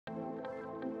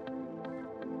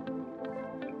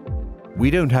we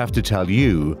don't have to tell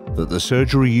you that the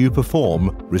surgery you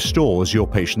perform restores your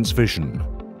patient's vision.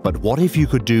 But what if you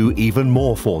could do even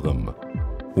more for them?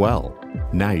 Well,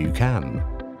 now you can.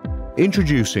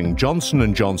 Introducing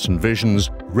Johnson & Johnson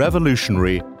Vision's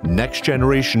revolutionary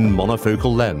next-generation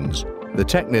monofocal lens, the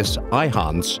Tecnis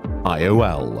Eyhance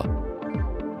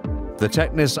IOL. The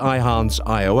Tecnis Eyhance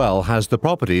IOL has the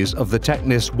properties of the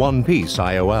Tecnis One-Piece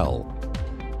IOL.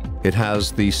 It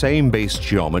has the same base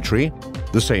geometry,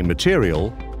 the same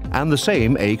material, and the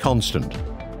same A constant.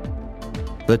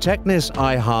 The Tecnis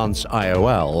Eyhance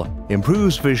IOL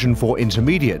improves vision for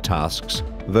intermediate tasks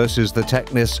versus the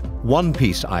Tecnis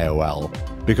One-Piece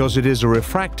IOL because it is a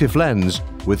refractive lens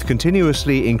with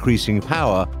continuously increasing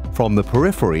power from the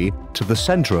periphery to the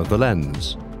center of the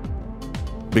lens.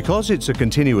 Because it's a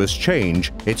continuous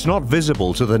change, it's not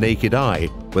visible to the naked eye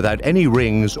without any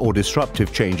rings or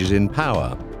disruptive changes in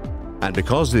power. And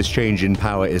because this change in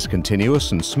power is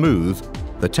continuous and smooth,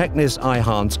 the Tecnis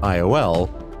Eyhance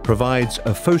IOL provides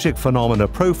a photic phenomena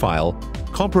profile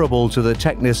comparable to the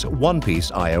Tecnis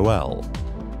One-Piece IOL.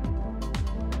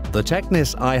 The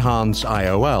Tecnis Eyhance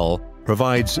IOL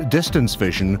provides distance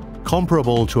vision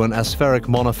comparable to an aspheric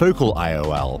monofocal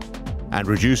IOL and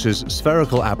reduces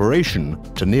spherical aberration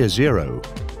to near zero.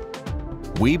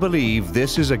 We believe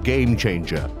this is a game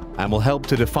changer and will help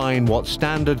to define what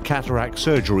standard cataract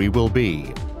surgery will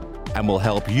be, and will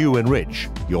help you enrich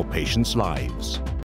your patients' lives.